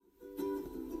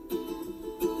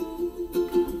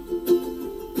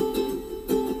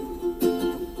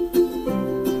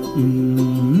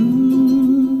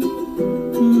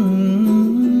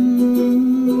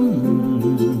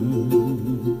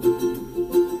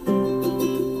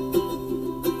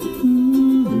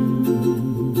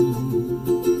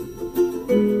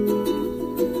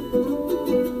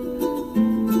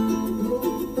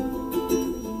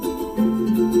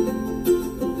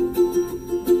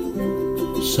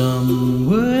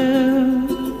Somewhere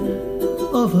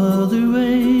over the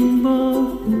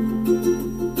rainbow,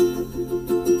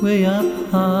 way up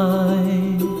high,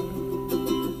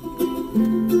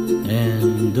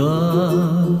 and the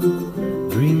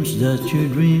dreams that you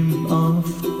dream of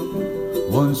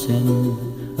once in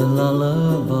a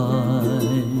lullaby.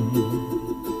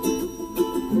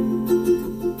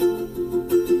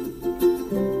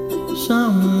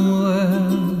 Somewhere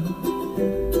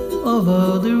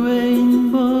over the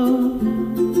rainbow,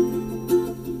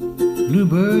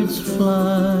 bluebirds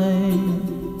fly,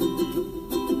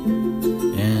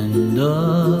 and the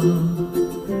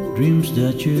dreams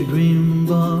that you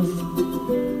dream of,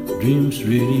 dreams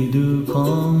really do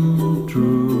come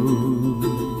true.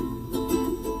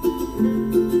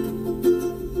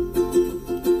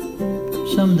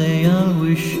 Someday I'll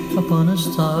wish upon a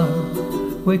star,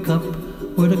 wake up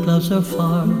where the clouds are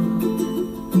far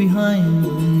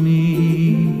behind me,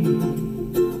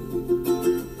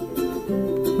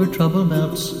 where trouble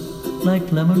melts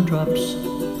like lemon drops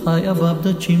high above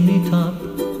the chimney top.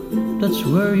 That's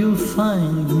where you'll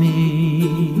find me.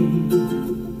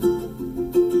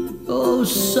 Oh,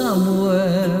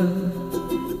 somewhere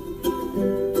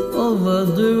over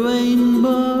the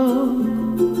rainbow,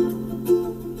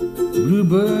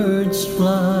 bluebirds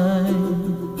fly,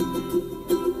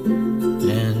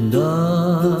 and the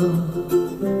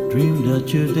dream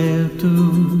that you dare to,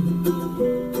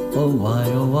 oh why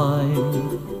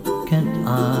can't I?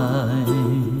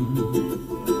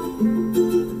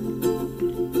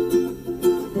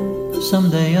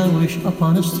 Someday I'll wish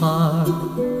upon a star,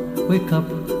 wake up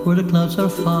where the clouds are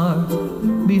far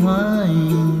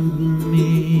behind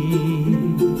me,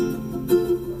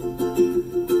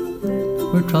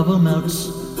 where trouble melts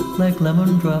like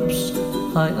lemon drops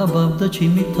high above the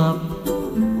chimney top.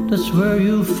 That's where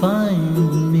you'll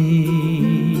find me.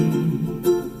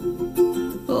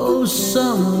 Oh,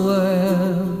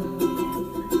 somewhere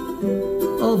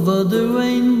over the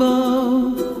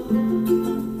rainbow,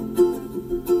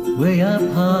 way up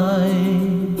high,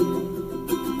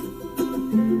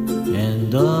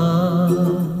 and the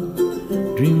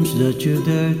dreams that you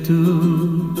dare to,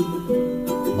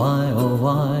 why oh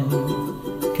why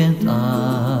can't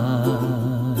I?